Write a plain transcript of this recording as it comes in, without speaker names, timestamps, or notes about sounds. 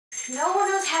No one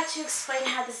knows how to explain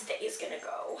how this day is gonna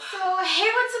go. So, hey,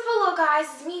 what's up, hello guys,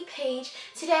 it's me, Paige.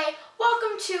 Today,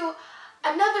 welcome to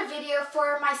another video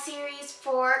for my series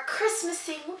for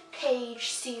Christmasing with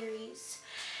Paige series.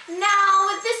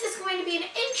 Now, this is going to be an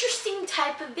interesting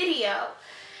type of video,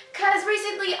 because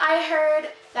recently I heard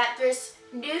that there's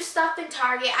new stuff in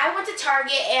Target. I went to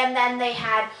Target and then they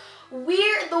had the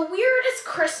weirdest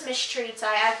Christmas treats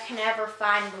I can ever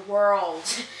find in the world.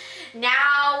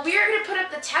 Now, we are going to put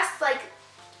up the test,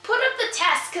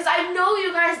 because I know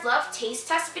you guys love taste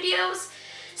test videos.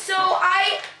 So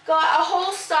I got a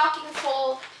whole stocking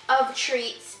full of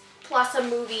treats, plus a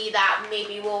movie that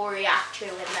maybe we'll react to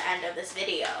in the end of this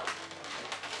video.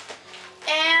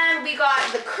 And we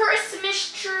got the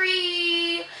Christmas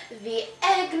tree, the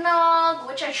eggnog,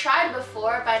 which I tried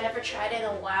before, but I never tried it in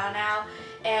a while now.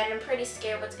 And I'm pretty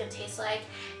scared what it's gonna taste like.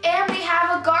 And we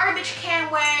have a garbage can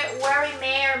where we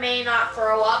may or may not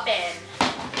throw up in.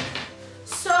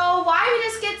 So why don't we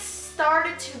just get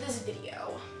started to this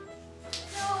video.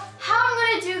 So how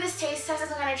I'm gonna do this taste test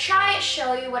is I'm gonna try it,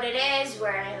 show you what it is,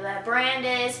 where the brand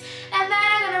is, and then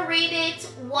I'm gonna rate it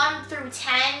 1 through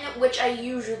 10, which I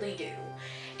usually do.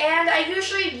 And I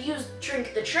usually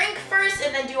drink the drink first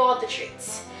and then do all the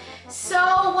treats. So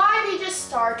why don't we just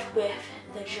start with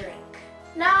the drink.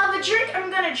 Now, the drink I'm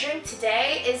gonna drink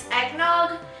today is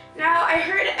eggnog. Now, I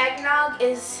heard eggnog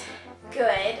is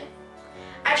good.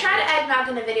 I tried eggnog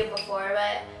in a video before,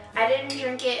 but I didn't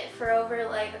drink it for over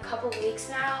like a couple weeks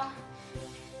now.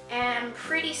 And I'm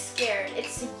pretty scared.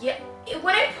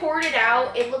 When I poured it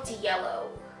out, it looked yellow.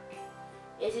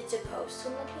 Is it supposed to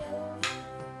look yellow?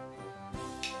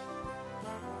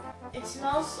 It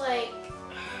smells like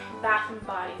Bath and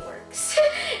Body Works.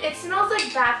 It smells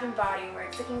like Bath and Body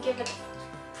Works. I can give it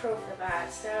proof of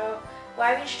that. So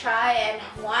why don't we try and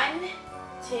 1,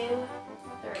 2,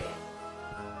 3.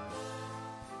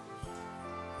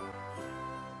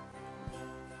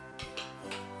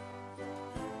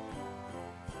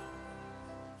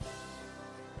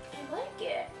 I like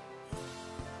it.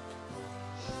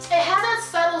 It has that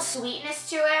subtle sweetness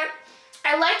to it.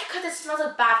 I like it because it smells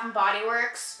like Bath and Body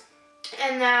Works.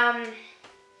 And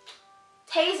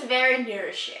tastes very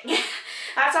nourishing.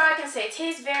 That's all I can say. It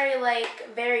tastes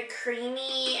very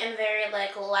creamy and very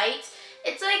light.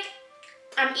 It's like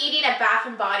I'm eating a Bath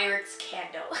and Body Works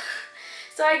candle.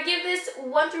 So I give this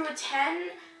 1 through 10.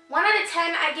 1 out of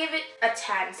 10, I give it a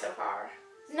 10 so far.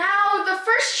 Now, the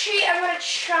first treat I'm gonna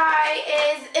try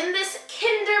is in this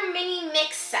Kinder Mini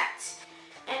Mix set.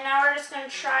 And now we're just gonna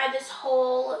try this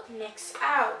whole mix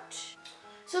out.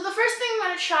 So the first thing I'm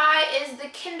gonna try is the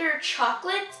Kinder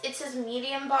Chocolate. It says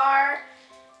medium bar.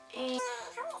 And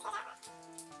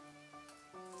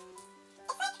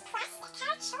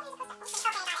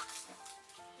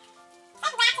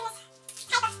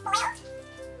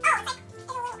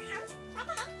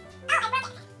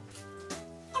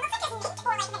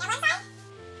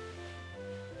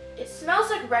it smells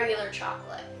like regular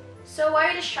chocolate. So why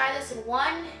don't you just try this in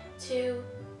 1, 2,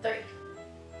 3.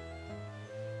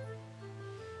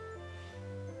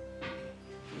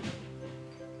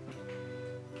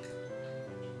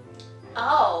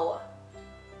 Oh,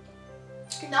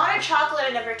 not a chocolate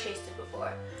I never tasted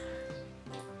before.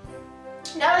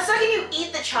 Now the second you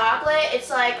eat the chocolate, it's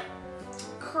like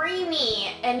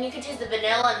creamy, and you can taste the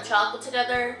vanilla and the chocolate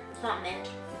together. It's not mint.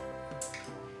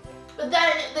 But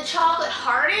then the chocolate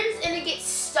hardens and it gets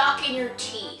stuck in your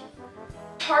teeth.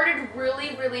 It hardened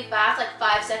really, really fast, like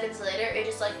 5 seconds later. It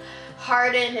just like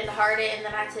hardened and hardened, and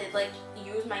then I had to like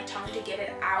use my tongue to get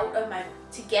it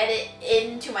to get it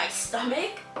into my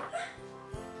stomach.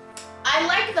 I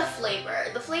like the flavor.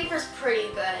 The flavor's pretty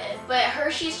good, but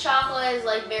Hershey's chocolate is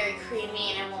like very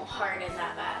creamy and it won't harden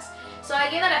that fast. So I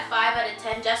give it a 5 out of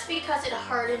 10 just because it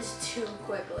hardens too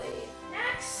quickly.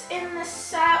 Next in the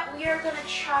set, we are gonna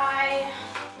try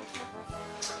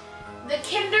the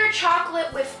Kinder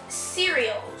Chocolate with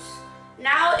cereals.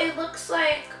 Now it looks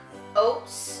like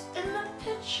oats in the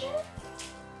picture.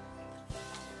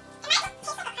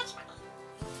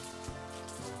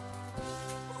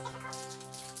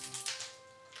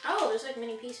 Oh, there's like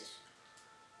many pieces.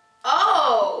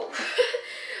 Oh!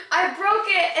 I broke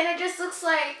it and it just looks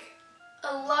like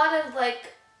a lot of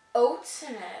like oats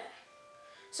in it.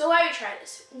 So why don't you try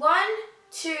this? 1,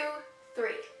 2, 3.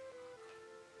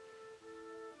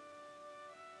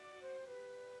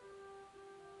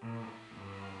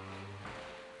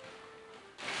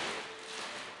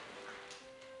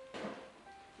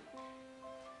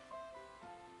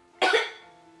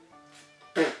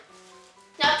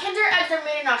 Now, Kinder Eggs are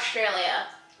made in Australia.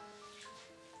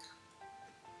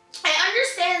 I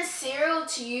understand cereal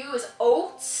to you is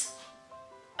oats.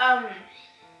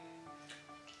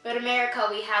 America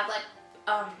we have like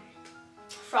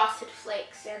Frosted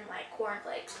Flakes and like Corn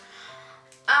Flakes.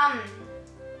 I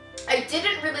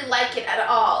didn't really like it at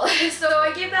all. So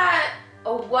I give that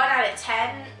a 1 out of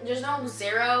 10. There's no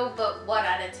 0, but 1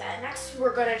 out of 10. Next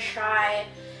we're gonna try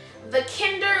the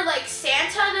Kinder like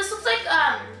Santa. This looks like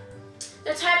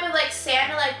the type of like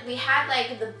Santa, like we had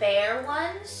like the bear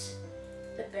ones.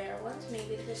 The bear ones,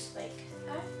 maybe just like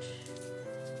that.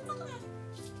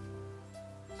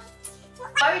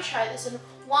 I will try this in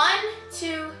 1,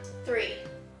 2, 3.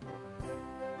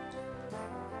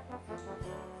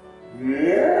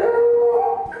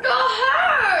 The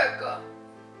heck?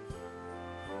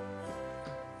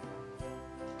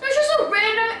 There's just a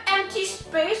random empty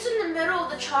space in the middle of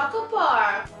the chocolate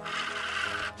bar.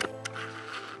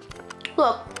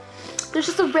 Look, there's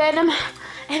just a random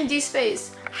empty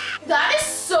space. That is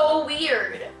so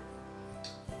weird.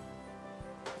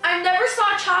 I never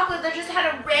saw chocolate that just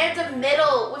had a random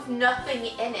middle with nothing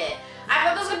in it. I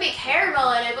thought there was gonna be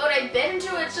caramel in it, but when I bit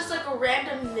into it, it's just like a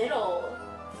random middle.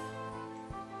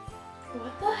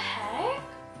 What the heck?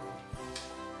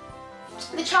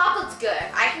 The chocolate's good.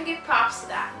 I can give props to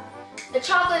that. The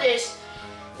chocolate is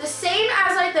the same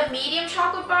as like the medium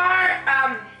chocolate bar.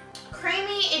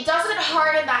 Creamy. It doesn't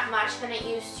harden that much than it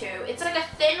used to. It's like a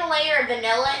thin layer of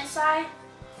vanilla inside.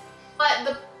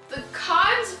 But the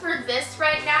cons for this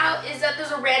right now is that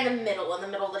there's a random middle in the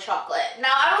middle of the chocolate.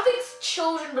 Now, I don't think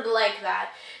children would like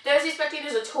that. There's expecting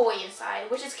there's a toy inside,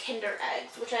 which is Kinder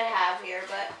Eggs, which I have here,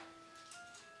 but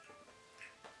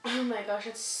oh my gosh,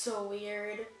 it's so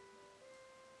weird.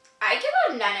 I give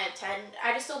it a 9 out of 10.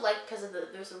 I just don't like it because of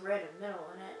there's a random middle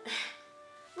in it.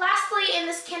 Lastly, in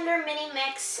this Kinder Mini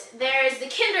Mix, there's the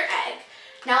Kinder Egg.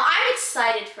 Now, I'm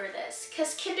excited for this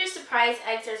because Kinder Surprise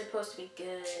Eggs are supposed to be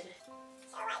good.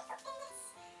 Oh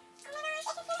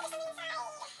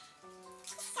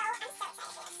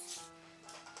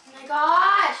my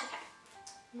gosh.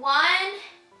 Okay. 1,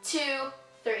 2,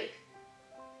 3.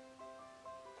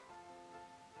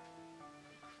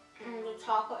 The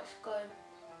chocolate's good.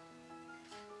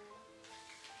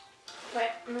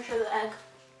 Wait, I'm gonna show the egg.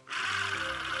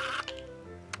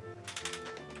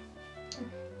 Let's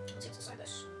see what's inside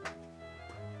this.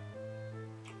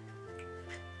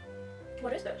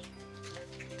 What is this?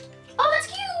 Oh, that's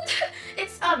cute!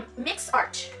 It's Mix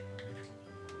Art.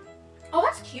 Oh,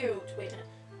 that's cute. Wait a minute.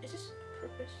 Is this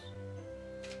purpose?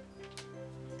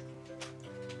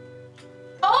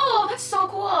 Oh, that's so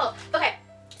cool. Okay,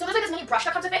 so there's like this mini brush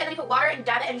that comes with it, and then you put water and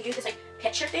dab it, and you use this like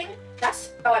picture thing.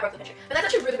 That's, oh, I broke the picture. But that's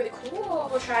actually really, really cool.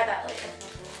 We'll try that later.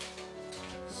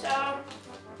 So,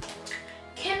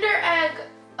 Kinder Egg,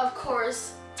 of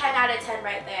course, 10 out of 10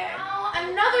 right there. Now,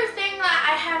 another thing that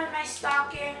I have in my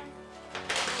stocking,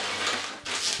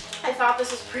 I thought this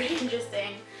was pretty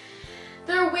interesting.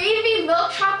 They're wavy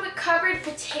milk chocolate covered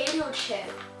potato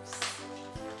chips.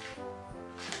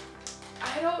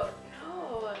 I don't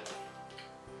know.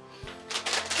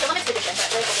 Okay, let me take a chip,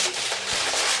 but where's the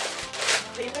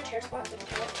are you in a chair spot?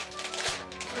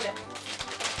 Okay.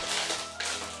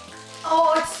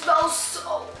 Oh, it smells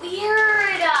so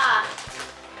weird.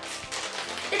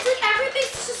 It's like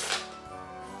everything's just...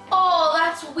 Oh,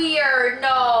 that's weird.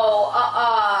 No.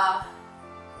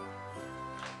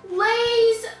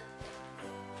 Lay's...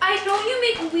 I know you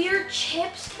make weird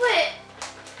chips, but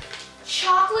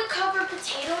chocolate covered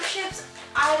potato chips?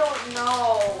 I don't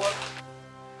know.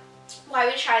 Why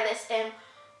we try this in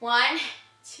 1,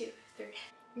 2, 3.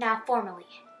 Now, formally,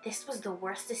 this was the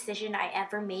worst decision I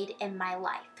ever made in my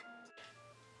life.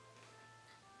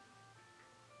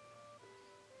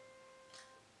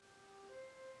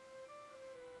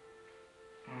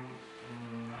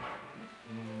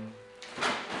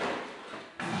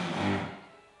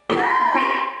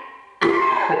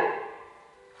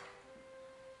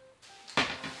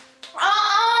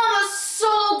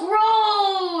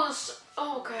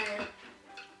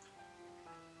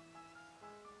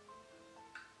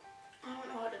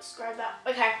 Describe that.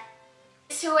 Okay.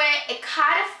 To it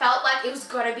kind of felt like it was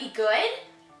gonna be good.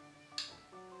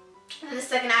 And the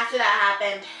second after that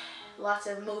happened, lots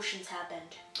of emotions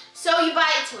happened. So you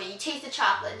bite into it, you taste the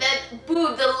chocolate, then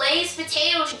boom, the Lay's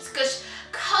potato chips just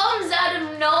comes out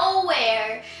of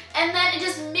nowhere, and then it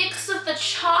just mixes with the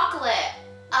chocolate.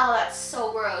 Oh, that's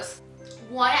so gross.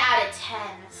 1 out of 10.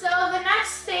 So the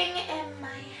next thing in my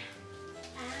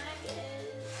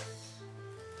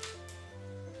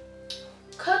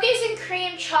cookies and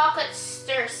cream chocolate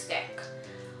stir stick.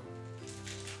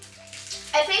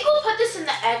 I think we'll put this in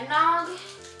the eggnog.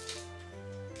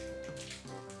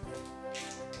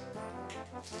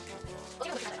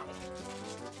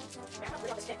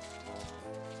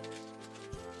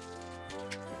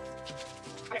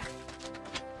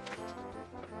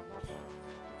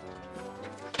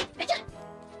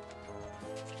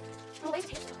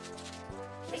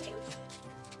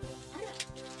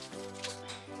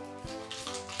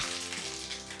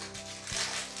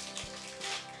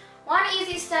 One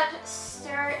easy step,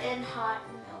 stir in hot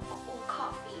milk or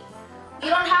coffee. We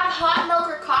don't have hot milk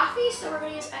or coffee, so we're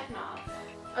gonna use eggnog.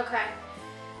 Okay,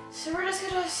 so we're just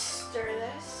gonna stir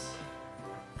this.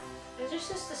 It's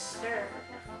just a stir.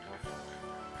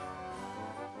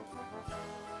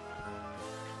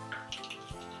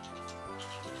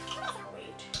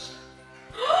 Wait.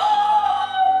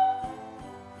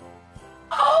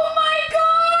 Oh my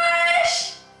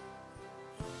gosh!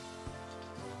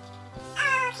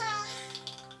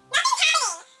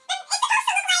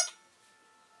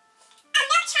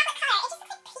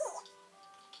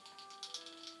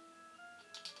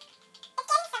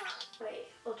 Wait,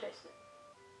 we'll taste it.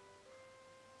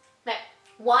 Okay,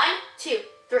 1, 2,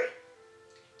 3.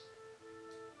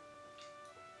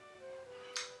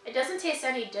 It doesn't taste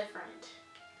any different.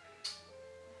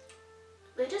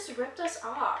 They just ripped us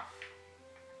off.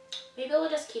 Maybe we'll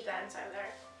just keep that inside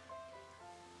there.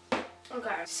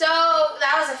 Okay, so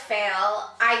that was a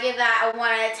fail. I give that a 1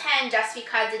 out of 10 just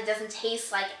because it doesn't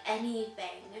taste like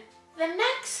anything. The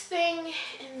next thing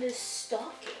in this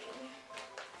stocking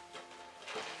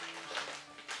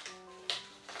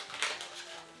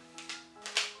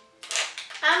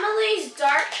Emily's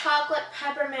dark chocolate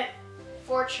peppermint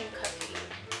fortune cookie.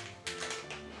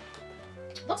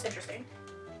 Looks interesting.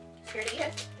 Scared to eat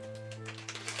it.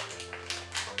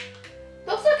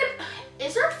 Looks like a...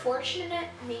 Is there a fortune in it?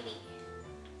 Maybe.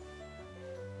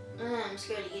 I'm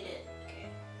scared to eat it. Okay.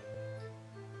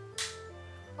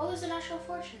 Oh, there's an actual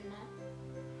fortune in it.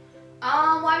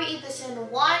 Why do we eat this in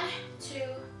 1, 2,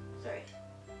 3?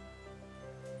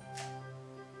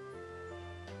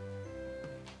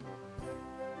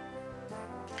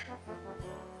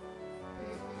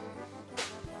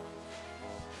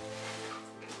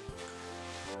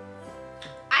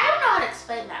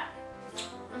 Explain that.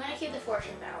 I'm gonna keep the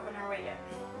fortune now when I rate it.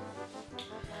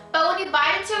 But when you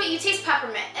bite into it, you taste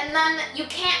peppermint, and then you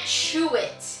can't chew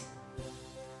it.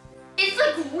 It's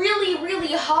like really,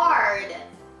 really hard.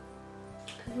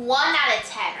 1 out of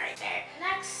 10 right there.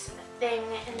 Next thing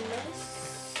in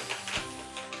this.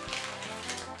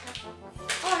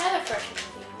 Oh, another fortune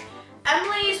cookie.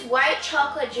 Emily's white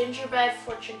chocolate gingerbread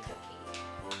fortune cookie.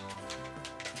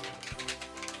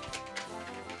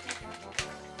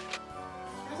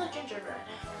 Gingerbread.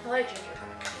 I like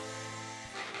gingerbread.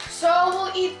 So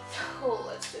we'll eat. Oh,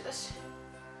 let's do this.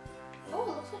 Oh, it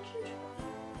looks like gingerbread.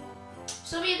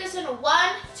 So we eat this in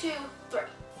 1, 2, 3.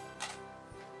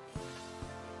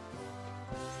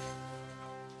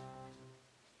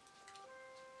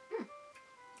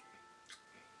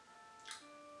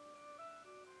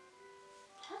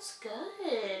 That's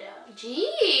good.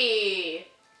 Gee.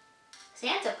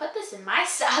 Santa, put this in my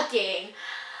stocking.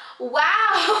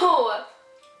 Wow.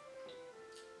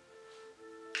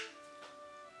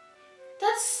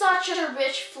 That's such a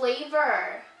rich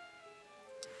flavor.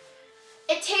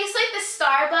 It tastes like the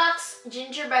Starbucks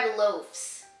gingerbread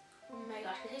loaves. Oh my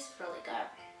gosh, it tastes really good.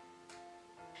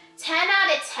 10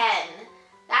 out of 10.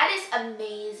 That is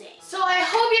amazing. So I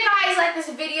hope you guys like this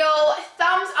video.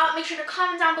 Thumbs up, make sure to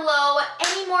comment down below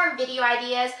any more video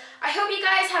ideas. I hope you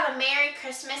guys have a Merry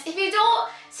Christmas. If you don't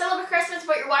celebrate Christmas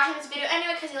but you're watching this video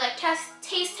anyway because you like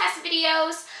taste test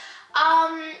videos,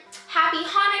 happy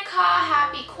Hanukkah,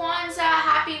 happy Kwanzaa,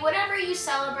 happy whatever you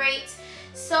celebrate.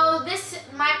 So this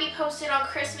might be posted on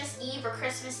Christmas Eve or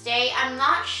Christmas Day. I'm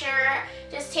not sure.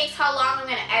 Just takes how long I'm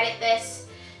gonna edit this.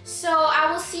 So I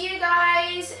will see you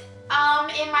guys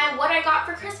in my what I got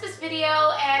for Christmas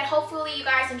video, and hopefully you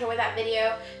guys enjoy that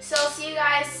video. So see you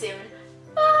guys soon.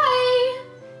 Bye!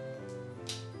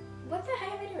 What the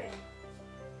heck am I doing?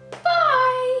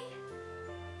 Bye!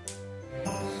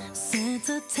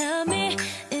 Santa, tell me